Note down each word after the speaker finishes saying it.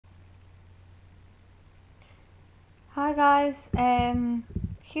Hi guys,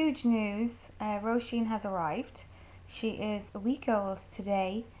 huge news. Róisín has arrived. She is a week old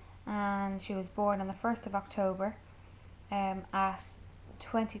today and she was born on the 1st of October at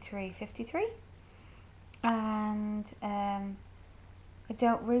 23:53. And I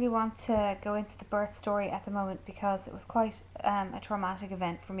don't really want to go into the birth story at the moment because it was quite a traumatic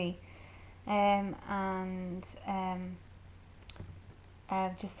event for me.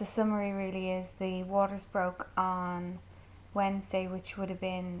 And just the summary really is the waters broke on Wednesday, which would have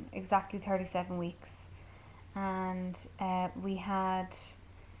been exactly 37 weeks, and we had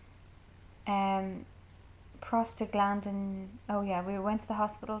um, prostaglandin. Oh yeah, we went to the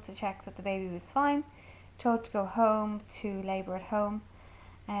hospital to check that the baby was fine. Told to go home to labour at home.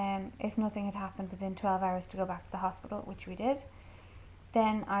 If nothing had happened within 12 hours, to go back to the hospital, which we did.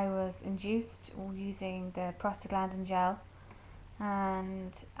 Then I was induced using the prostaglandin gel,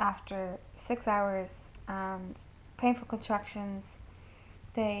 and after 6 hours and painful contractions,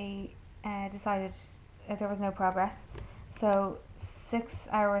 they decided there was no progress. So 6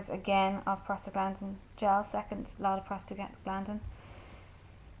 hours again of prostaglandin gel, second lot of prostaglandin,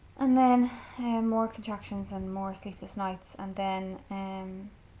 and then more contractions and more sleepless nights, and then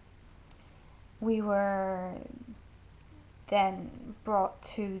we were then brought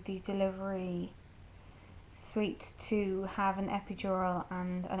to the delivery suite to have an epidural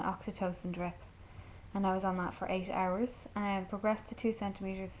and an oxytocin drip, and I was on that for 8 hours and progressed to 2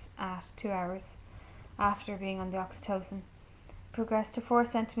 centimeters at 2 hours after being on the oxytocin. Progressed to 4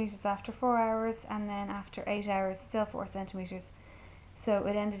 centimeters after 4 hours, and then after 8 hours, still 4 centimeters. So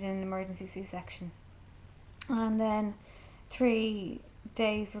it ended in an emergency C-section. And then 3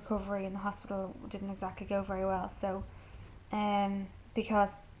 days recovery in the hospital didn't exactly go very well. So,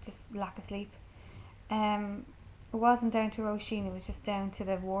 because just lack of sleep. It wasn't down to Róisín, it was just down to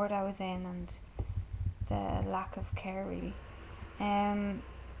the ward I was in and the lack of care really.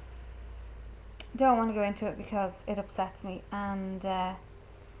 Don't want to go into it because it upsets me, and I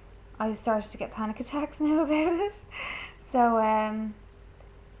started to get panic attacks now about it. So I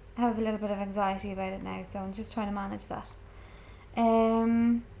have a little bit of anxiety about it now, so I'm just trying to manage that.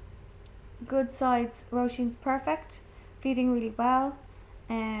 Um, Good sides, Róisín's perfect, feeding really well.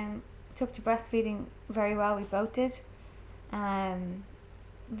 Took to breastfeeding very well, we both did. Um,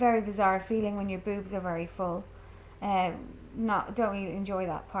 Very bizarre feeling when your boobs are very full. Not don't really enjoy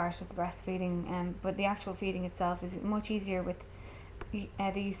that part of the breastfeeding, but the actual feeding itself is much easier with the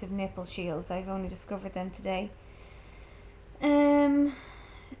use of nipple shields. I've only discovered them today. Um,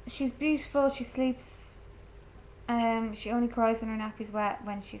 she's beautiful. She sleeps. She only cries when her nappy's wet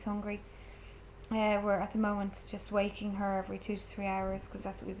when she's hungry. We're at the moment just waking her every 2 to 3 hours because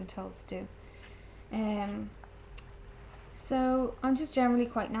that's what we've been told to do. Um, so I'm just generally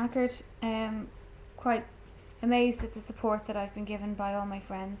quite knackered. Quite amazed at the support that I've been given by all my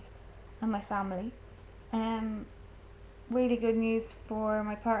friends and my family. Um, really good news for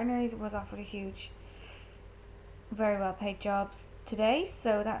my partner. He was offered a huge, very well paid job today,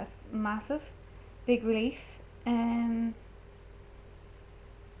 so that was massive, big relief. Um,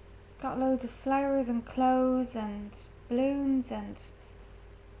 got loads of flowers and clothes and balloons,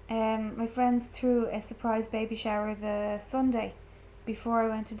 and my friends threw a surprise baby shower the Sunday before I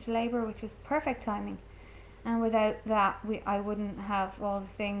went into labour, which was perfect timing. And without that, I wouldn't have all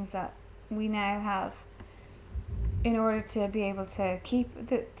the things that we now have in order to be able to keep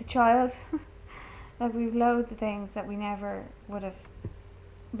the child. Like, we've loads of things that we never would have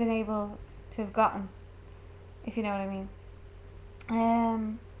been able to have gotten, if you know what I mean.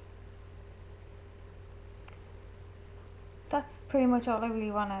 That's pretty much all I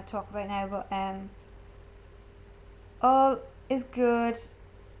really want to talk about now, but all is good.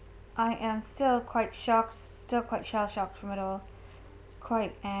 I am still quite shocked, still quite shell shocked from it all.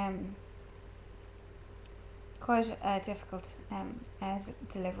 Quite quite a difficult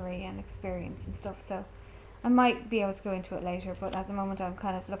delivery and experience and stuff. So I might be able to go into it later, but at the moment I'm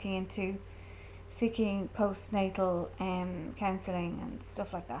kind of looking into seeking postnatal counselling and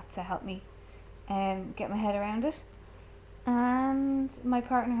stuff like that to help me get my head around it. And my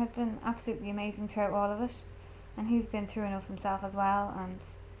partner has been absolutely amazing throughout all of it, and he's been through enough himself as well, and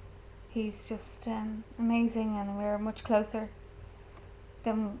he's just amazing, and we're much closer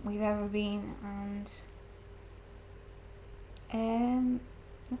than we've ever been, and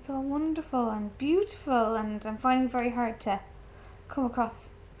it's all wonderful and beautiful, and I'm finding it very hard to come across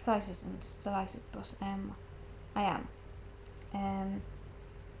excited and delighted, but I am. Um,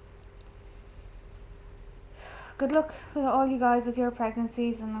 Good luck with all you guys with your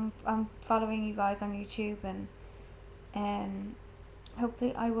pregnancies, and I'm following you guys on YouTube, and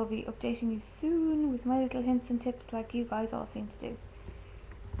hopefully I will be updating you soon with my little hints and tips like you guys all seem to do.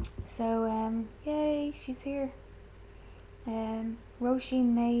 So yay, she's here.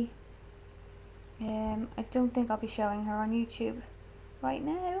 Róisín May. I don't think I'll be showing her on YouTube right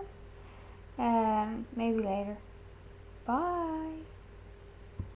now. Maybe later. Bye.